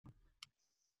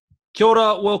Kia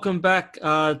ora, welcome back.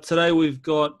 Today we've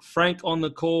got Frank on the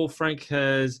call. Frank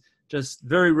has just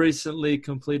very recently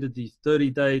completed the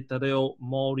 30-day Te Reo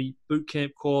Māori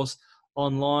bootcamp course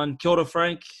online. Kia ora,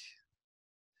 Frank.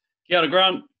 Kia ora,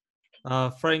 Grant.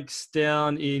 Frank's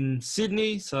down in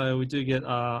Sydney, so we do get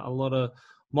a lot of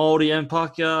Māori and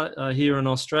Pākehā here in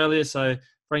Australia. So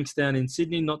Frank's down in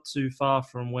Sydney, not too far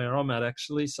from where I'm at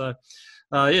actually. So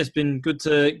it's been good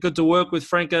to work with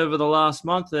Frank over the last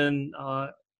month, and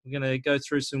we're going to go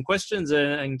through some questions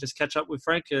and just catch up with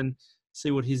Frank and see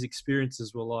what his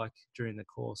experiences were like during the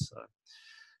course. So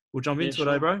we'll jump into it,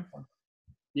 Sure. bro?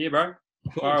 Yeah, bro.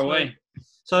 Cool. Far away.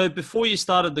 So before you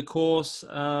started the course,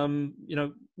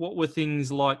 what were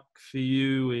things like for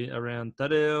you around Te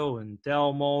Reo and Te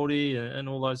Ao Māori and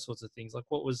all those sorts of things? Like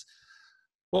what was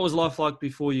life like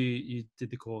before you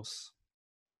did the course?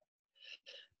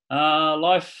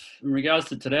 Life in regards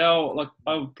to Te Reo, like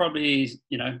I would probably,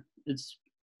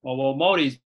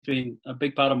 Māori's been a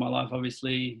big part of my life,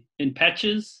 obviously in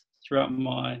patches throughout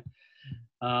my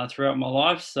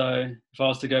life. So if I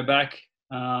was to go back,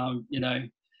 I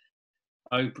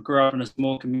grew up in a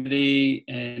small community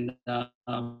and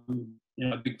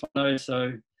big whānau.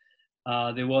 So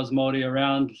there was Māori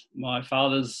around. My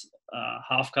father's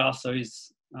half caste, so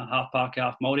he's half Pākehā,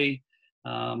 half Māori.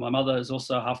 My mother is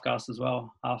also half caste as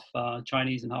well, half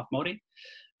Chinese and half Māori.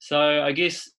 So I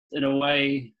guess in a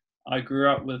way, I grew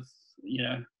up with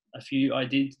a few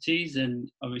identities,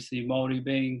 and obviously Māori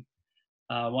being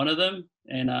one of them.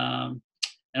 And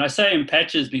I say in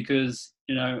patches because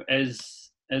as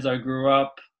I grew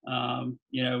up,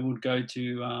 would go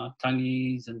to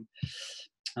tangis and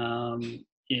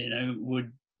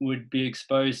would be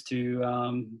exposed to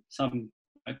some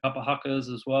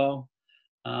kapahakas as well.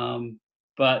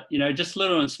 But just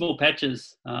little and small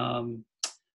patches.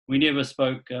 We never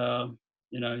spoke, Te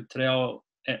Reo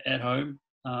at home.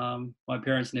 My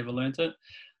parents never learnt it,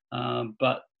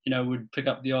 but would pick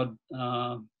up the odd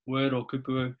word or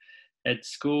kupu at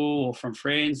school or from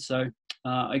friends. So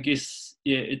I guess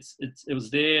it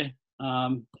was there.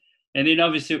 And then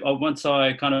obviously once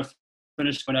I kind of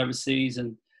finished going overseas,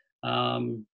 and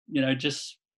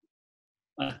just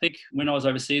I think when I was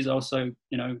overseas, I also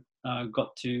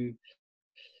got to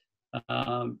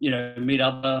meet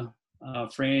other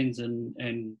friends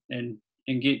and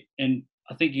get, and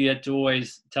I think you had to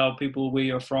always tell people where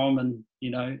you're from, and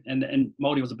and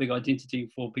Māori was a big identity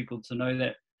for people to know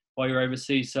that while you're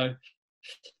overseas. So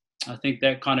I think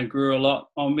that kind of grew a lot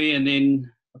on me. And then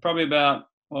probably about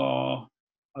I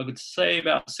would say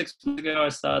about 6 months ago, I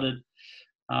started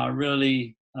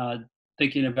really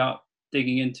thinking about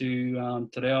digging into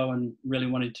Te Reo and really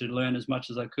wanted to learn as much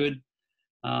as I could.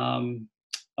 I'm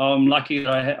lucky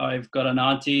that I've got an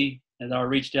auntie that I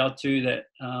reached out to that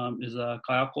is a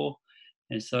kaiako,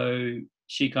 and so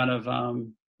she kind of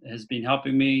has been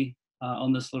helping me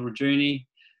on this little journey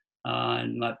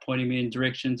and like pointing me in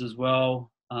directions as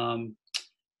well, and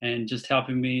just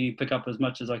helping me pick up as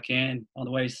much as I can on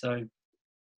the way. So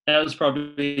that was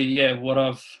probably what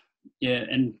I've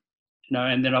and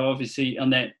and then I've obviously in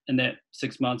that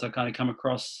 6 months I kind of come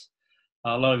across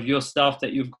a lot of your stuff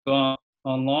that you've got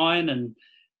online, and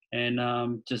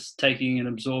just taking and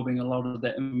absorbing a lot of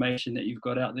that information that you've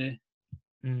got out there.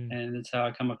 And that's how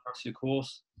I come across your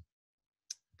course.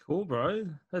 Cool, bro.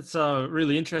 That's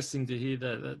really interesting to hear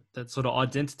that sort of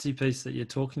identity piece that you're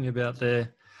talking about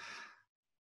there.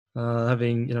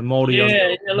 Having Māori on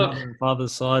your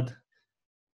father's side.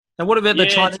 And what about the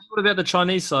Chinese? What about the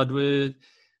Chinese side? Well,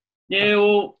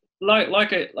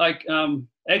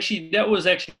 actually, that was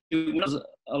actually when I was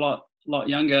a lot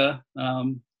younger.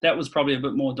 That was probably a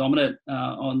bit more dominant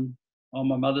on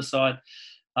my mother's side.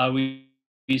 We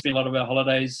spent a lot of our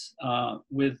holidays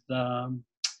with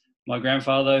my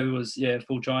grandfather, who was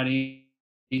full Chinese,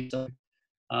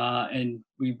 and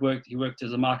he worked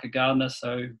as a market gardener,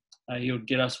 so he would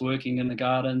get us working in the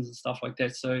gardens and stuff like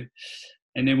that. So,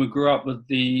 and then we grew up with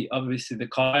obviously the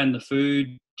kai and the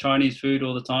food, Chinese food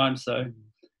all the time. So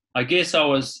I guess I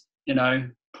was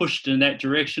pushed in that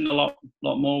direction a lot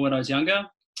more when I was younger.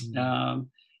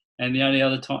 And the only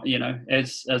other time,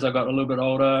 as I got a little bit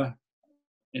older,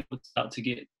 it would start to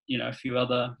get a few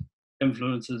other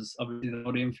influences, obviously the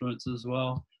Māori influences as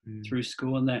well through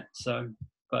school and that. So,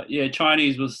 but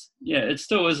Chinese was it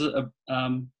still is a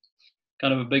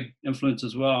kind of a big influence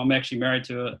as well. I'm actually married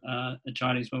to a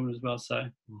Chinese woman as well, so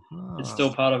it's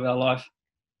still part of our life.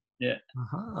 Yeah.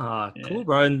 Cool,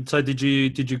 bro. And so did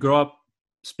you grow up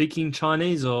speaking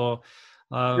Chinese or?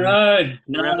 No,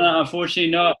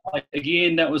 unfortunately not.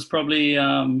 Again, that was probably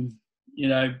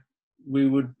we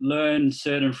would learn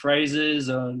certain phrases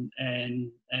and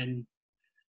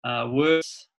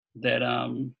words that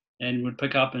and would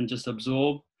pick up and just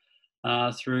absorb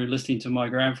through listening to my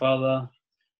grandfather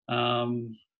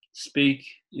speak.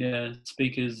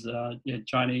 Speak his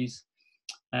Chinese,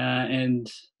 and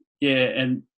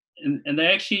and they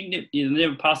actually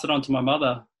never passed it on to my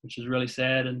mother, which is really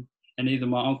sad, and either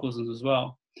my uncles as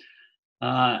well.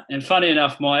 And funny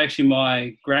enough,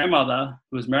 my grandmother,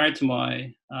 who was married to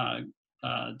my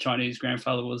Chinese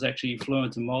grandfather, was actually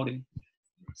fluent in Māori.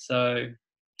 So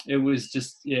it was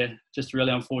just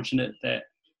really unfortunate that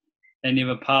they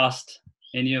never passed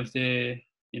any of their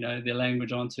their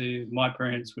language on to my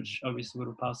parents, which obviously would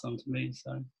have passed on to me.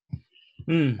 So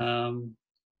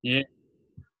yeah,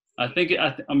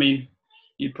 I mean,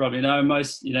 you probably know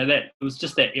most, that it was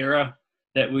just that era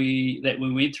that we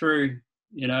went through,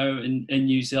 in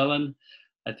New Zealand.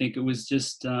 I think it was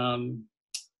just kind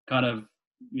of,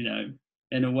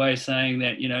 in a way saying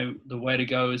that, the way to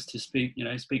go is to speak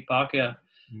Pākehā.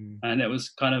 And that was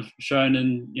kind of shown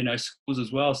in, schools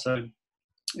as well. So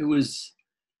it was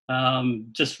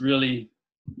just really,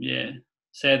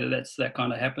 sad that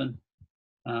kind of happened.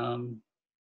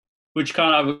 Which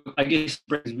kind of, I guess,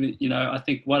 brings me, I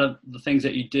think one of the things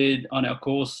that you did on our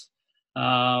course,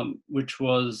 which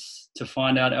was to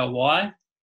find out our why.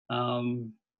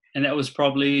 And that was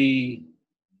probably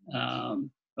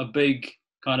a big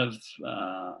kind of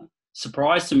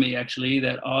surprise to me, actually,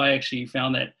 that I actually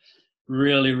found that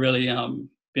really, really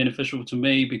beneficial to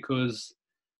me, because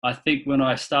I think when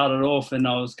I started off and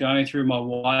I was going through my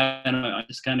why, and I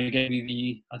just kind of gave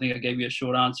you I think I gave you a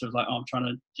short answer of like, oh, I'm trying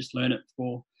to just learn it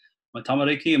for my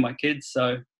tamariki and my kids.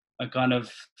 So I kind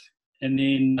of, and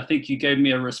then I think you gave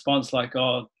me a response like,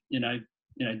 oh,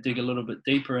 dig a little bit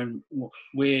deeper, and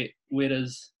where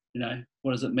does,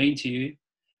 what does it mean to you?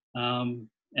 And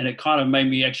it kind of made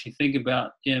me actually think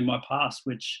about my past,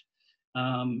 which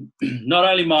not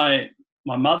only my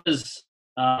mother's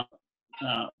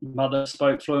mother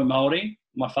spoke fluent Māori,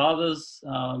 my father's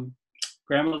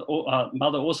grandmother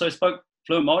mother also spoke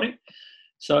fluent Māori.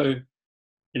 So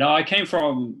I came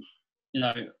from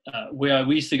where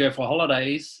we used to go for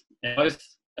holidays at both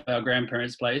our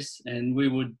grandparents' place, and we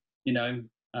would hang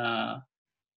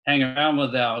around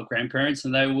with our grandparents,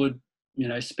 and they would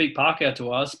speak Pākehā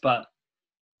to us, but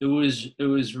it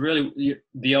was really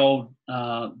the old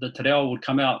the te reo would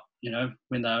come out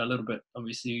when they're a little bit,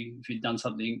 obviously if you've done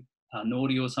something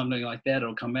naughty or something like that,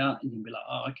 it'll come out and you'll be like,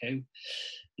 oh, okay.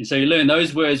 And so you learn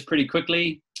those words pretty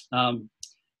quickly,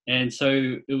 and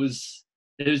so it was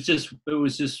just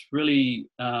really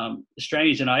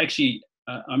strange. And I actually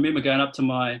I remember going up to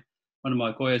one of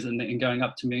my koias and going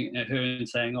up to her and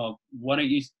saying, oh, why don't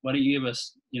you ever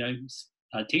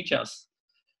teach us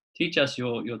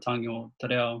your tongue, your te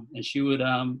reo? And she would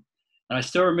and I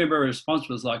still remember her response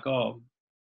was like, oh,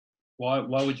 why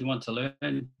would you want to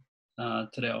learn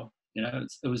te reo?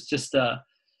 It was just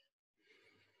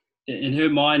in her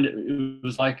mind, it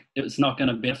was like it's not going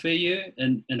to benefit you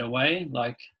in a way.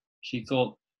 Like she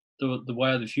thought the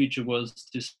way of the future was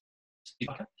just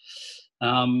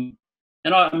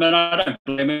and I mean, I don't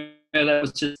blame her. That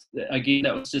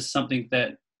was just something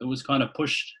that it was kind of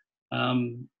pushed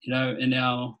in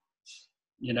our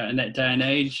in that day and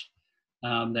age,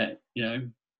 that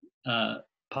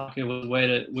Pākehā was the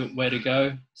way to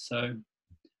go. So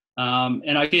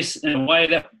and I guess in a way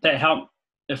that helped.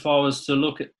 If I was to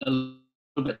look at a little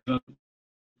bit,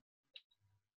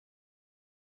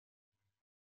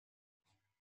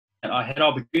 I had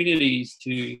opportunities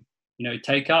to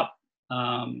take up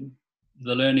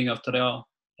the learning of te reo,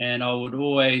 and I would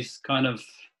always kind of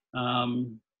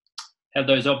have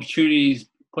those opportunities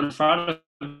put in front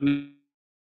of me.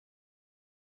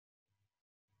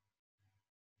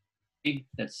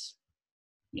 That's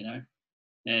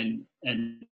and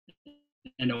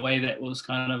in a way that was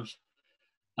kind of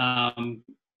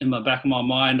in the back of my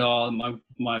mind.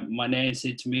 My nan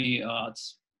said to me,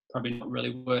 it's probably not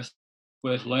really worth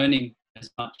learning as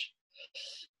much.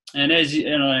 And as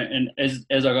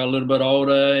as I got a little bit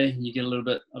older, you get a little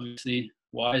bit obviously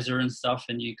wiser and stuff,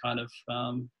 and you kind of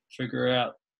figure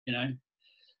out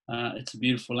it's a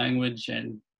beautiful language,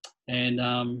 and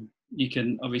you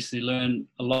can obviously learn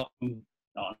a lot from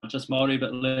not just Māori,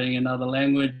 but learning another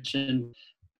language. And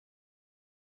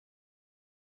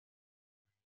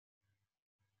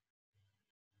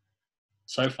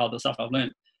so far, the stuff I've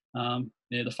learned, the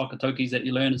whakataukis that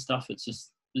you learn and stuff, it's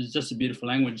just a beautiful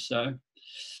language. So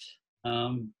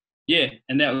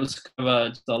and that was kind of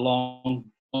just a long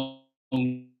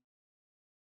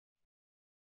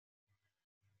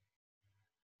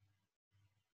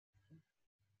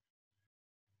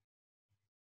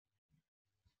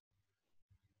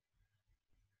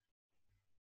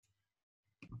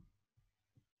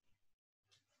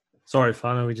Sorry,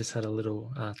 Fano, we just had a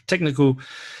little technical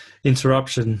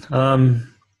interruption.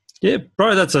 Yeah,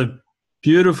 bro, that's a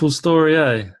beautiful story,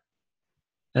 eh?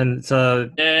 And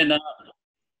And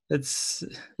it's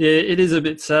yeah, it is a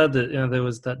bit sad that there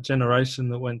was that generation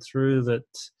that went through that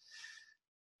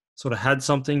sort of had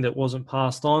something that wasn't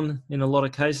passed on in a lot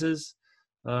of cases,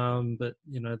 but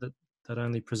that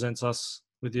only presents us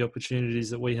with the opportunities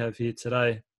that we have here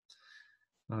today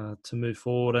to move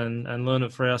forward and learn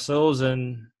it for ourselves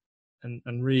and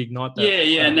reignite that.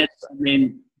 yeah, and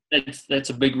that's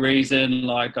a big reason.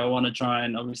 Like, I want to try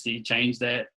and obviously change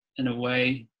that in a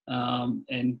way,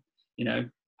 and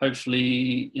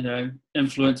hopefully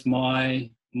influence my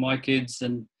kids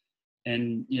and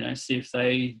see if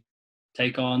they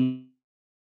take on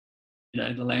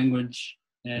the language,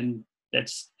 and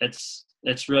that's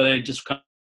really just kind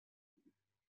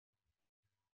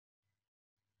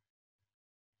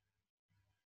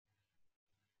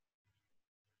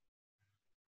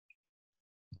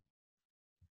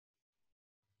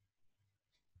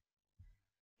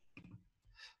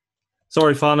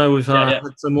Sorry, Fano, we've yeah,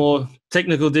 had some more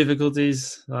technical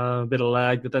difficulties, a bit of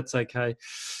lag, but that's okay.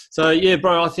 So, yeah,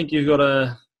 bro, I think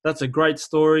that's a great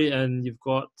story, and you've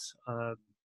got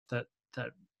that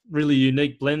really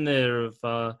unique blend there of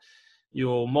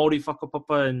your Māori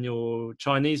whakapapa and your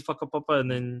Chinese whakapapa,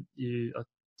 and then I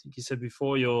think you said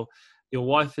before, your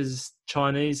wife is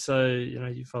Chinese, so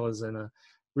you fellas are in a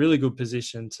really good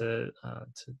position to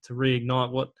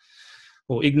reignite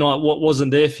ignite what wasn't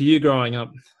there for you growing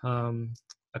up,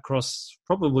 across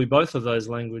probably both of those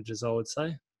languages, I would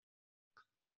say.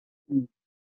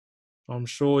 I'm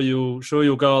sure you'll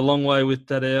go a long way with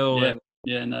that L, and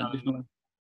no, definitely.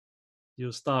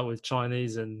 you'll start with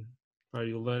Chinese and bro,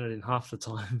 you'll learn it in half the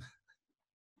time.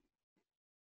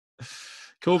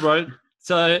 Cool, bro.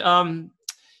 So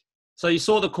you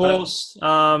saw the course,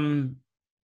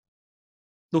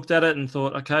 looked at it and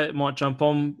thought, okay, it might jump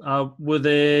on. Were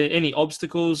there any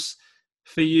obstacles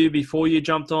for you before you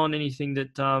jumped on? Anything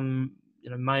that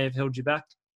may have held you back?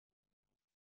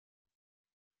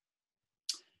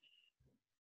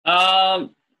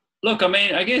 Look, I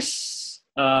mean, I guess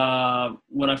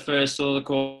when I first saw the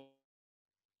course,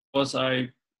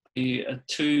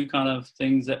 two kind of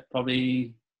things that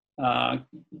probably, I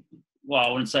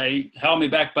wouldn't say held me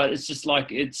back, but it's just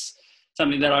like it's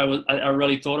something that I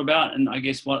really thought about, and I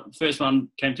guess first one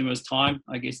came to me was time.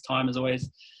 I guess time is always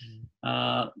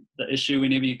the issue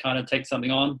whenever you kind of take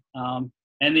something on,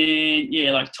 and then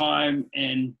like time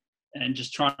and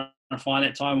just trying to find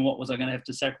that time and what was I going to have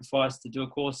to sacrifice to do a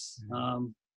course.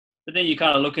 But then you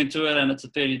kind of look into it, and it's a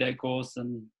 30-day course,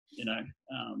 and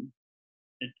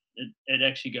it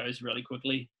actually goes really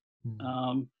quickly.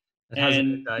 And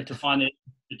to find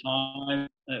the time,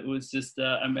 it was just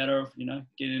a matter of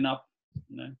getting up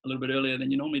a little bit earlier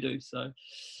than you normally do. So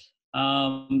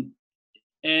and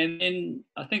then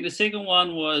I think the second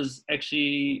one was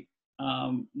actually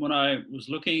when I was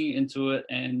looking into it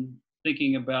and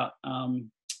thinking about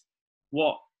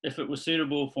what if it was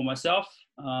suitable for myself,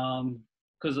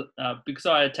 because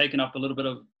I had taken up a little bit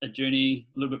of a journey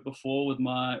a little bit before with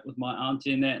my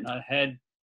auntie and that, and I had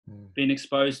been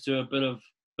exposed to a bit of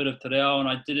te reo, and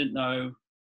I didn't know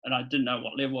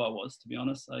what level I was, to be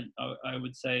honest. I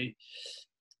would say,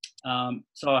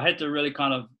 so I had to really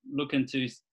kind of look into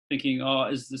thinking,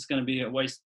 is this going to be a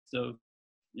waste of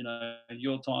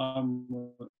your time?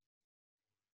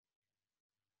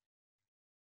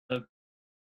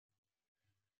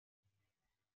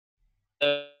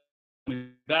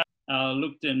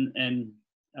 Looked in and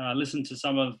listened to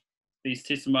some of these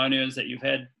testimonials that you've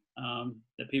had,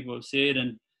 that people have said,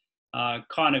 and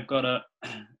kind of got a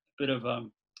bit of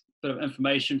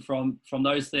information from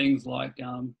those things, like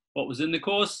what was in the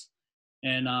course.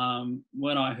 And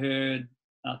when I heard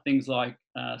things like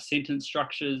sentence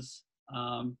structures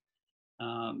a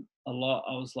lot,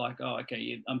 I was like, okay,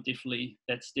 yeah,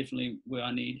 that's definitely where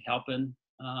I need help in.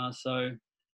 So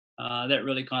that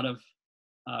really kind of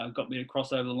got me to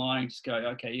cross over the line and just go,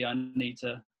 okay, yeah, I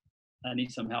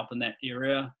need some help in that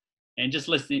area. And just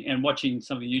listening and watching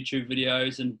some of the YouTube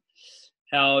videos and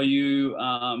how your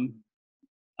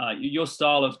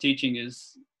style of teaching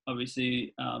is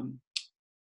obviously,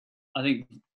 I think,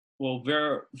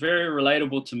 very, very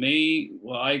relatable to me.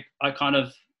 Well,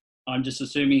 I'm just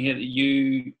assuming here that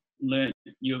you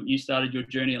started your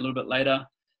journey a little bit later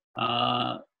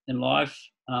in life,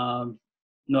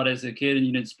 not as a kid, and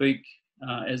you didn't speak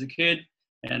as a kid.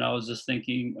 And I was just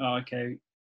thinking, okay,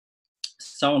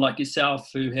 someone like yourself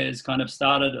who has kind of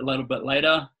started a little bit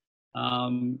later,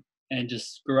 and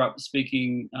just grew up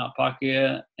speaking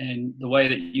Pākehā, and the way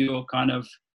that you're kind of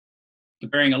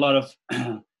comparing a lot of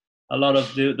a lot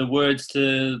of the words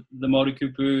to the Māori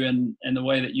kupu and the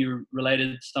way that you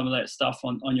related some of that stuff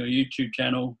on your YouTube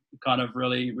channel kind of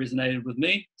really resonated with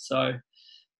me. So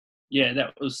yeah,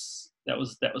 that was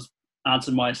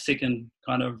answered my second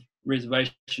kind of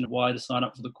reservation of why to sign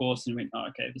up for the course, and went, oh,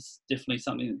 okay, this is definitely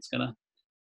something that's going to,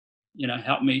 you know,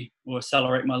 help me or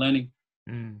accelerate my learning.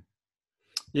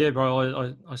 Yeah,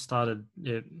 bro. I started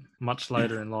much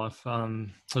later in life.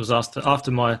 It was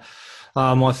after my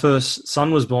my first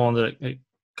son was born that it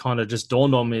kind of just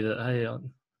dawned on me that, hey,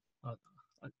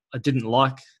 I didn't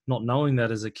like not knowing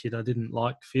that as a kid. I didn't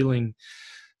like feeling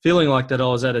like that I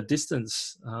was at a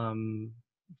distance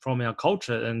from our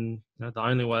culture, and you know, the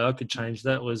only way I could change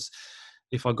that was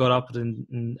if I got up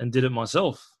and did it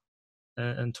myself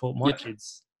and taught my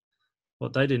kids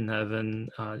what they didn't have. And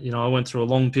you know, I went through a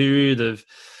long period of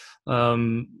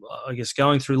I guess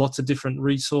going through lots of different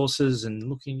resources and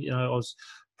looking, you know, I was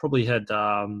probably had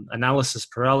analysis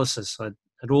paralysis. I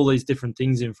had all these different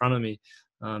things in front of me,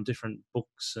 different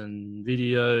books and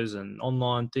videos and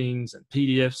online things and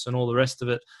PDFs and all the rest of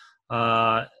it.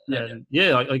 I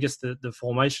guess the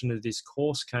formation of this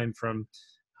course came from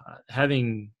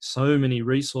having so many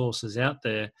resources out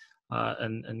there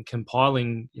and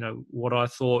compiling, you know, what I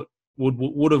thought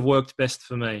would have worked best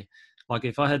for me. Like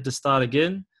if I had to start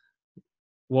again,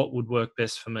 what would work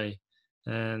best for me?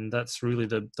 And that's really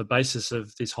the basis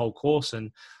of this whole course.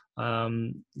 And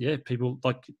people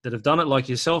like that have done it like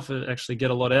yourself actually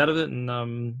get a lot out of it.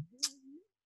 And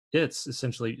it's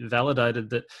essentially validated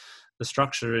that the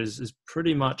structure is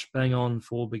pretty much bang on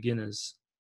for beginners.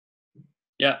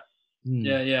 Yeah.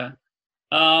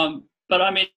 But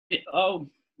I mean,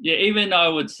 even I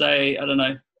would say, I don't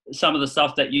know, some of the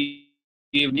stuff that you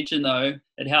mentioned though,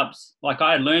 it helps. Like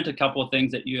I had learned a couple of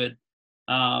things that you had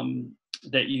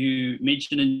that you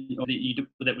mentioned or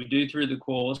that we do through the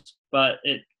course, but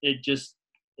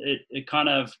it kind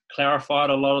of clarified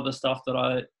a lot of the stuff that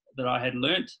I had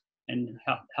learnt and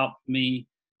helped me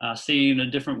see in a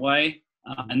different way,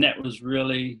 and that was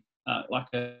really like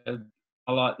a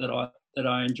highlight that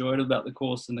I enjoyed about the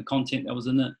course and the content that was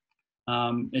in it.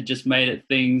 It just made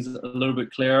things a little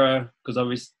bit clearer, because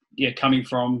obviously, coming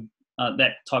from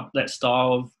that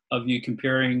style of you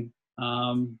comparing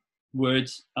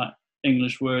words,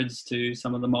 English words to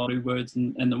some of the Māori words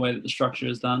and the way that the structure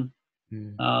is done.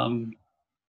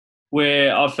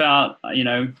 Where I've found, you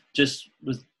know, just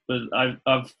with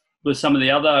some of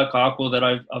the other kaiako that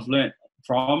I've learnt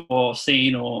from or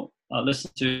seen or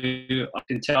listened to, I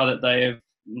can tell that they have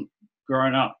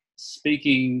grown up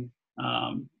speaking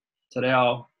te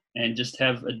reo and just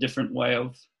have a different way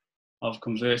of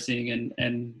conversing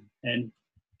and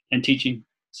teaching.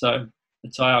 So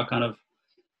that's how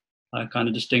I kind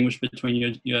of distinguish between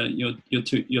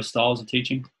your styles of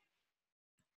teaching.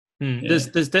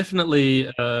 There's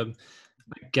definitely a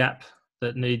gap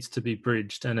that needs to be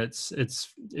bridged, and it's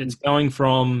going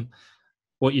from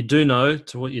what you do know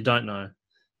to what you don't know,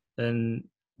 and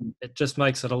it just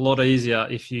makes it a lot easier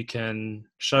if you can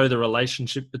show the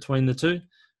relationship between the two,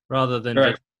 rather than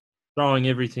just throwing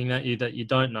everything at you that you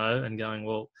don't know and going,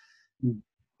 well,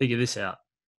 figure this out.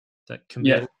 That can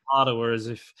be a lot harder. Whereas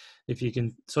if you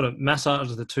can sort of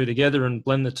massage the two together and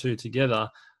blend the two together,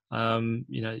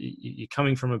 you know, you're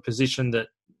coming from a position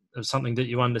of something that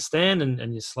you understand,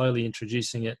 and you're slowly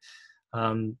introducing it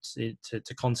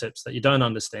to concepts that you don't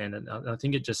understand. And I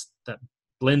think that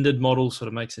blended model sort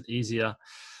of makes it easier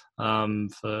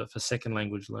for second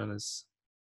language learners.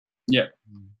 Yeah,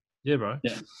 bro.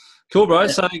 Yeah. Cool, bro. Yeah.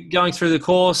 So going through the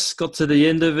course, got to the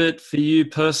end of it. For you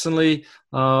personally,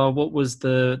 what was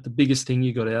the biggest thing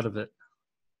you got out of it?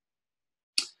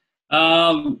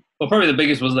 Well, probably the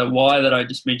biggest was that why that I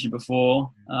just mentioned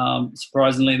before.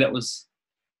 Surprisingly, that was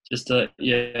just a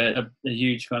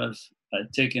huge kind of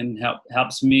tick, and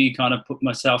helps me kind of put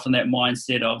myself in that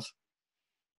mindset of,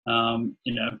 and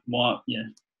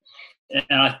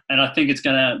I think it's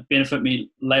going to benefit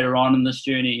me later on in this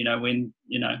journey. You know, when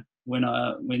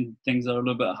things are a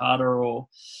little bit harder, or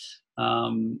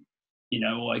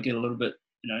or I get a little bit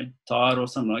tired or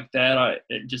something like that,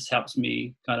 it just helps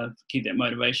me kind of keep that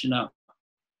motivation up.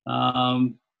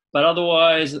 But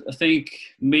otherwise, I think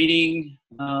meeting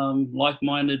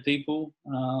like-minded people.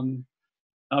 I'm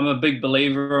a big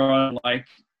believer on, like,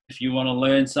 if you want to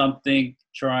learn something,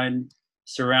 try and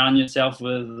surround yourself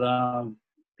with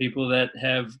people that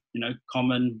have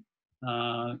common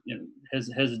has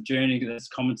a journey that's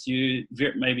common to you.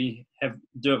 Maybe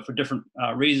do it for different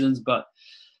reasons, but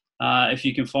if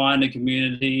you can find a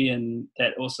community, and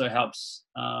that also helps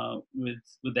with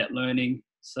that learning.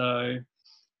 So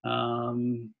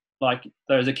like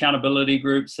those accountability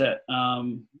groups that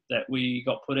we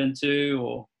got put into,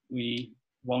 or we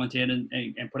volunteered and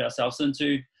put ourselves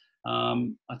into.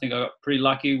 I think I got pretty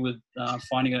lucky with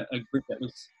finding a group that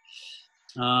was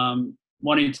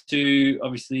wanting to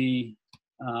obviously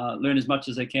learn as much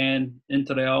as they can in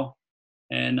Te Reo.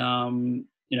 And,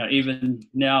 even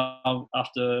now,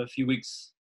 after a few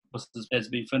weeks has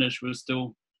been finished, we're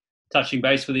still touching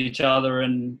base with each other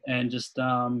and just,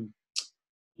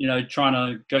 trying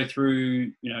to go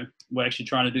through, we're actually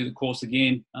trying to do the course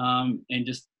again and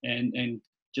just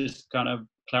kind of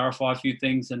clarify a few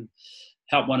things and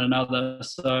help one another.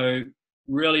 So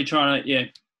really trying to,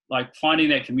 finding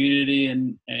that community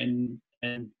and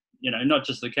not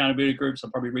just the accountability groups.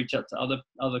 I'll probably reach out to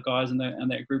other guys in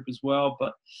that group as well.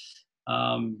 But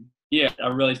I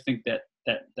really think that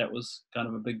was kind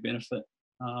of a big benefit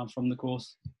from the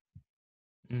course.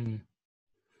 Mm.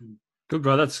 Good,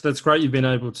 bro. That's great. You've been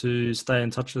able to stay in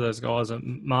touch with those guys,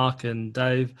 Mark and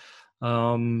Dave.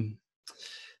 I'm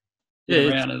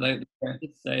hoping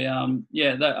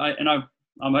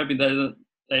that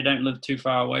they don't live too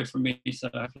far away from me, so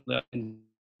hopefully I can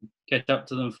catch up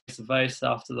to them face to face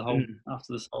after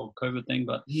this whole COVID thing.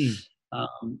 But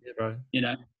bro.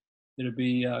 It'll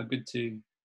be good to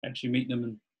actually meet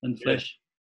them in flesh.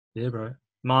 Yeah, bro.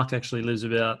 Mark actually lives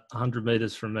about 100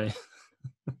 meters from me.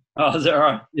 Oh, is that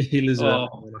right? Yeah, he lives about.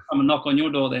 I'm gonna knock on your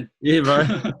door then. Yeah, bro.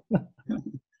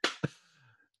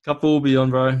 Couple will be on,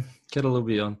 bro. Kettle will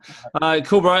be on.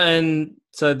 Cool, bro. And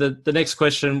so the next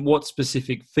question, what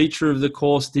specific feature of the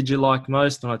course did you like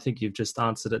most? And I think you've just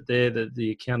answered it there,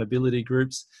 the accountability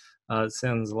groups. It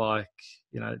sounds like,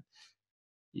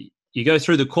 you go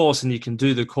through the course and you can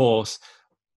do the course,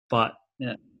 but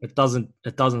it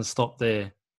doesn't stop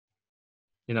there.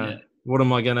 How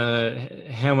am I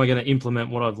gonna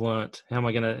implement what I've learned? How am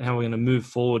I gonna move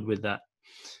forward with that?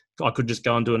 I could just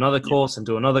go and do another course and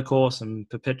do another course and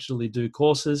perpetually do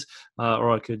courses,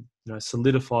 or I could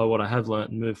solidify what I have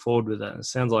learned and move forward with that. And it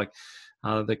sounds like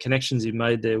the connections you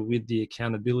made there with the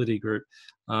accountability group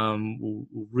will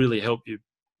really help you,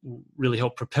 really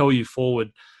help propel you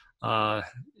forward, on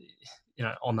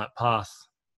that path.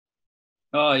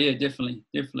 Oh yeah, definitely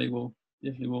will.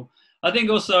 I think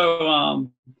also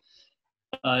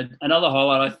another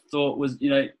highlight I thought was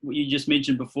what you just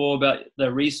mentioned before about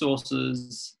the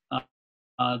resources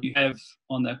you have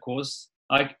on that course.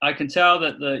 I can tell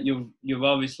that you've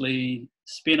obviously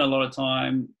spent a lot of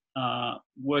time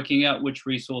working out which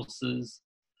resources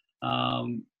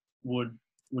would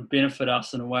benefit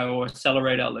us in a way or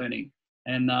accelerate our learning.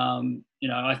 And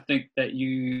I think that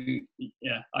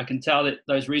I can tell that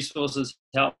those resources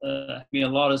help me a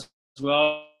lot as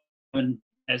well. And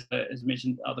as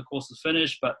mentioned, other courses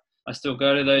finished, but I still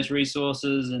go to those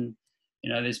resources, and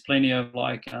there's plenty of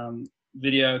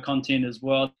video content as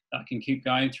well I can keep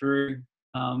going through.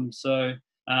 And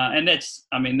that's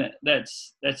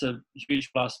a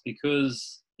huge plus,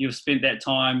 because you've spent that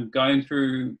time going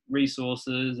through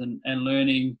resources and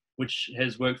learning which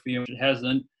has worked for you, which it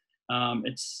hasn't.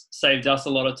 It's saved us a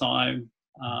lot of time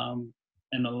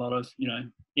and a lot of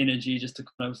energy just to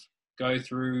kind of go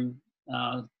through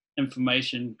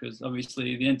information, because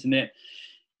obviously the internet,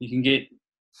 you can get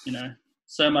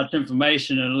so much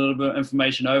information and a little bit of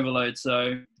information overload.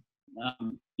 So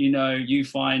you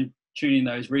find tuning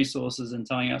those resources and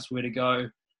telling us where to go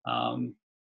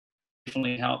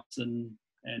definitely helps and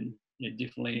it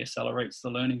definitely accelerates the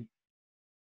learning.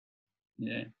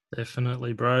 Yeah,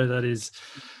 definitely, bro. That is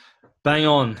bang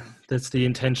on. That's the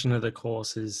intention of the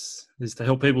course, is to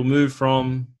help people move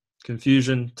from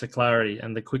confusion to clarity,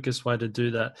 and the quickest way to do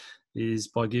that is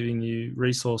by giving you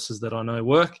resources that I know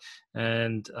work,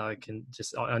 and I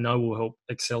know will help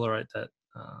accelerate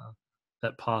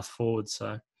that path forward.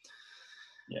 So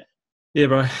yeah,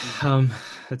 bro.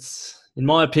 It's, in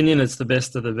my opinion, it's the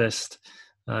best of the best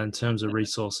in terms of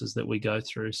resources that we go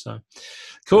through. So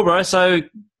cool, bro. So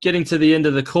getting to the end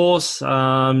of the course,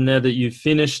 now that you've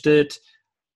finished it,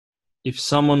 if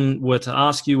someone were to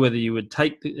ask you whether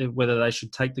they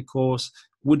should take the course,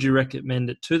 would you recommend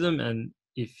it to them? And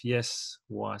if yes,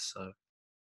 why so?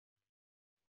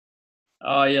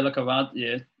 Oh yeah, look,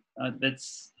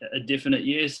 that's a definite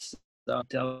yes. So I'll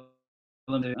tell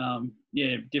them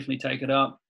to definitely take it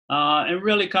up, and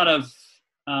really kind of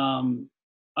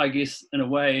I guess in a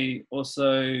way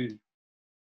also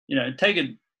take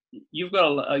it. You've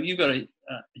got a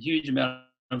huge amount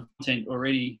of content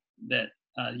already that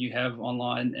you have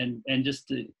online, and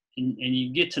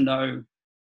you get to know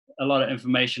a lot of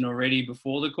information already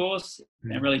before the course,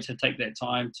 and really to take that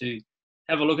time to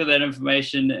have a look at that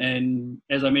information. And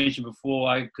as I mentioned before,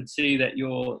 I could see that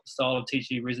your style of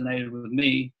teaching resonated with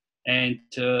me, and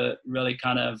to really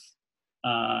kind of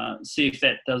see if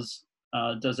that does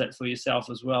does that for yourself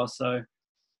as well. So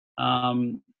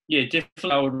yeah,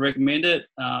 definitely I would recommend it.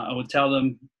 I would tell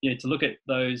them to look at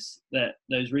those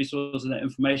resources and that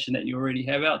information that you already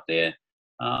have out there,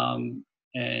 and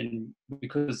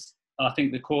because I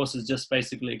think the course is just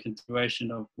basically a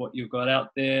continuation of what you've got out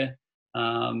there.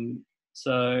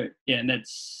 So yeah, and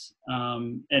that's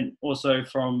and also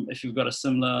from if you've got a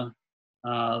similar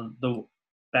the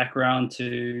background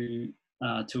to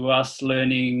us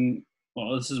learning.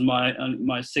 Well, this is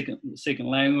my second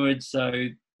language, so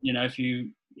if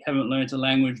you haven't learned a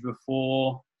language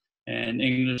before and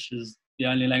English is the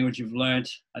only language you've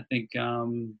learnt, I think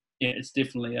it's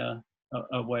definitely a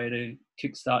way to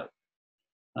kickstart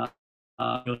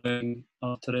your learning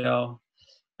of te reo.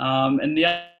 And the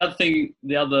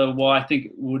other why I think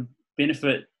it would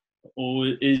benefit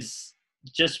is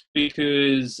just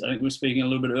because I think we were speaking a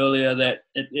little bit earlier that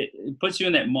it puts you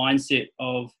in that mindset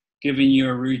of giving you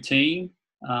a routine.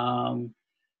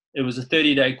 It was a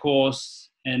 30-day course,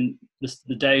 and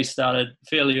the day started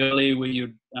fairly early, where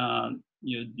you'd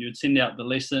send out the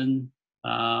lesson,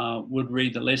 would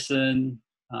read the lesson,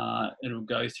 it'll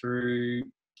go through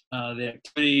the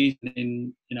activities,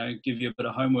 and then give you a bit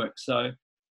of homework. So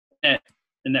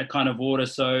in that kind of order,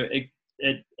 so it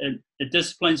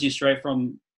disciplines you straight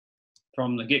from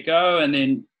the get-go, and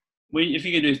then if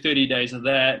you can do 30 days of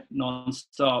that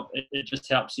non-stop, it just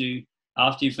helps you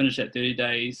after you finish that 30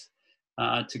 days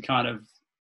to kind of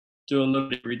do a little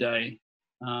bit every day,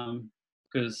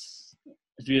 because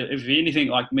if you're anything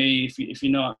like me, if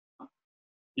you're not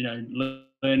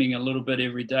learning a little bit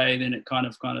every day, then it kind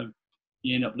of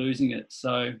you end up losing it.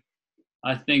 So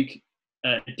I think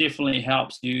it definitely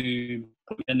helps you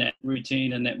put in that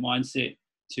routine and that mindset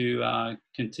to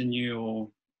continue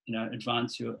or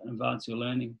advance your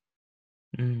learning.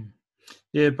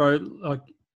 Yeah, bro. Like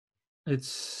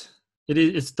it's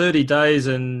 30 days,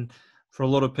 and for a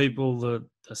lot of people, the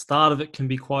start of it can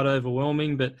be quite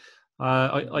overwhelming. But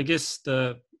I guess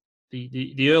the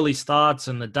early starts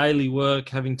and the daily work,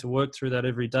 having to work through that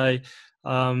every day,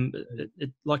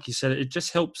 it like you said, it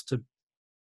just helps to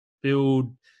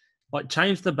build,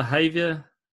 change the behavior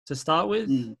to start with,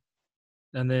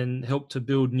 and then help to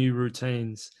build new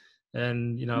routines.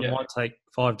 And it might take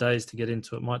 5 days to get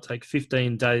into it, might take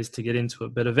 15 days to get into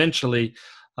it, but eventually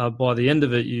by the end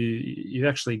of it, you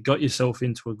actually got yourself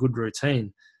into a good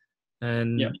routine.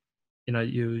 And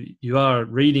you are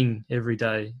reading every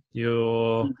day,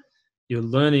 you're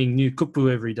learning new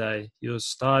kupu every day, you're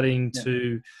starting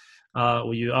to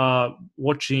or you are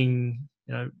watching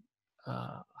 100%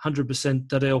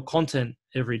 te reo content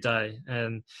every day,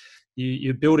 and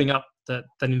you're building up that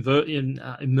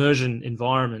immersion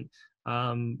environment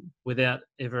without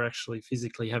ever actually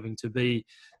physically having to be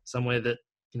somewhere that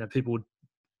people would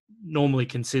normally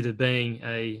consider being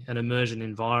an immersion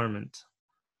environment.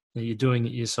 You're doing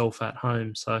it yourself at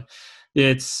home. So yeah,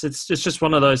 it's just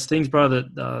one of those things, bro,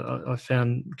 that I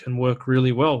found can work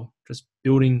really well. Just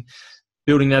building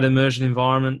that immersion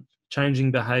environment,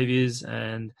 changing behaviors,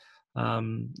 and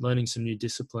learning some new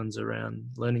disciplines around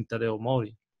learning te reo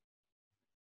Māori.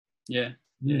 Yeah,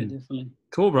 definitely.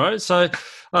 Cool, bro. So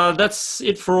that's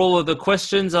it for all of the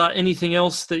questions. Anything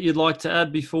else that you'd like to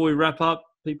add before we wrap up?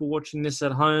 People watching this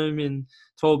at home in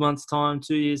 12 months' time,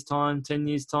 2 years' time, 10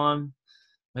 years' time.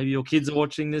 Maybe your kids are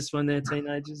watching this when they're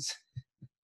teenagers.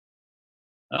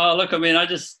 Oh, look, I mean, I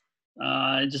just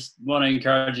want to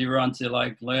encourage everyone to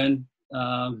learn,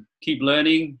 keep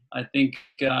learning. I think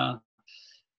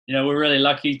we're really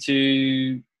lucky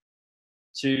to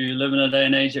live in a day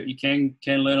and age that you can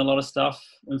learn a lot of stuff,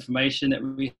 information that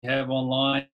we have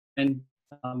online, and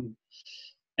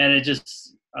it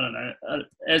just, I don't know,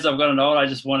 as I've gotten older, I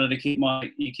just wanted to keep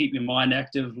your mind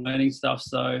active, learning stuff.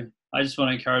 So I just want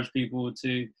to encourage people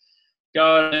to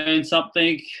go and learn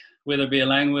something, whether it be a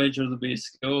language or whether it be a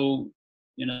skill.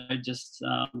 Just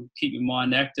keep your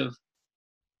mind active.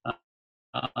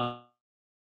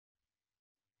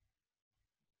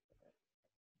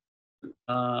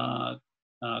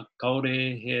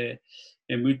 Kaore he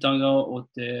mutanga o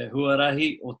te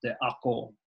huarahi o te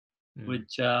ako,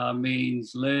 which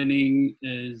means learning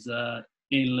is an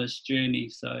endless journey.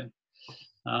 So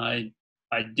I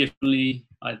definitely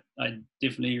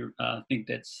think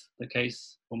that's the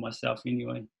case for myself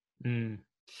anyway.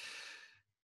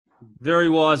 Very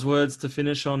wise words to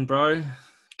finish on, bro.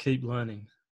 Keep learning.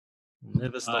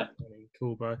 Never stop learning.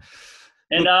 Cool, bro.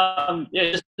 And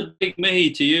just a big mihi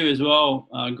to you as well,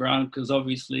 Grant, because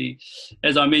obviously,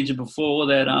 as I mentioned before,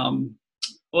 that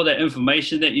all that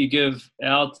information that you give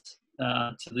out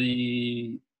to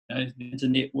the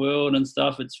internet world and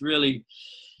stuff, it's really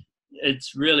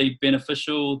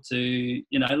beneficial to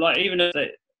even if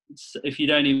if you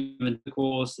don't even do the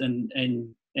course and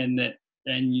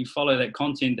you follow that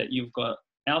content that you've got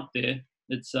out there,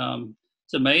 it's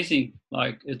amazing.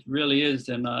 Like it really is,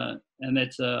 and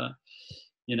that's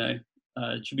you know,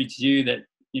 a tribute to you that,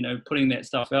 you know, putting that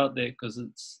stuff out there, because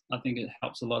I think it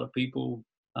helps a lot of people.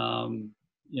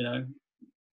 You know,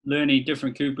 learning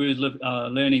different kupus,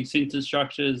 learning sentence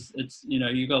structures. It's, you know,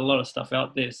 you've got a lot of stuff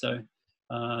out there. So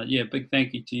yeah, big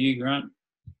thank you to you, Grant.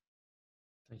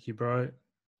 Thank you, bro.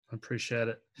 I appreciate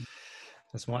it.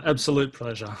 That's my absolute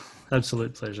pleasure.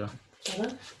 Absolute pleasure.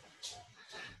 Okay.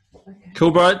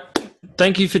 Cool, bro.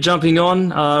 Thank you for jumping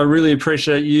on. I really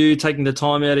appreciate you taking the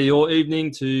time out of your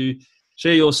evening to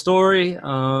share your story.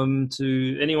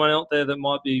 To anyone out there that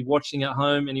might be watching at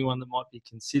home, anyone that might be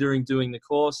considering doing the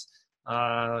course,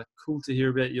 cool to hear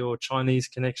about your Chinese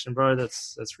connection, bro.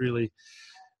 That's really,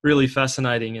 really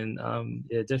fascinating. And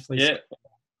yeah, definitely. Yeah.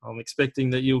 I'm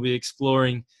expecting that you'll be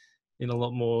exploring in a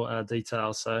lot more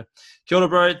detail. So, kia ora,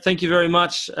 bro. Thank you very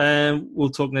much, and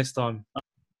we'll talk next time.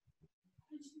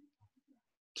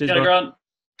 Cheers, bro.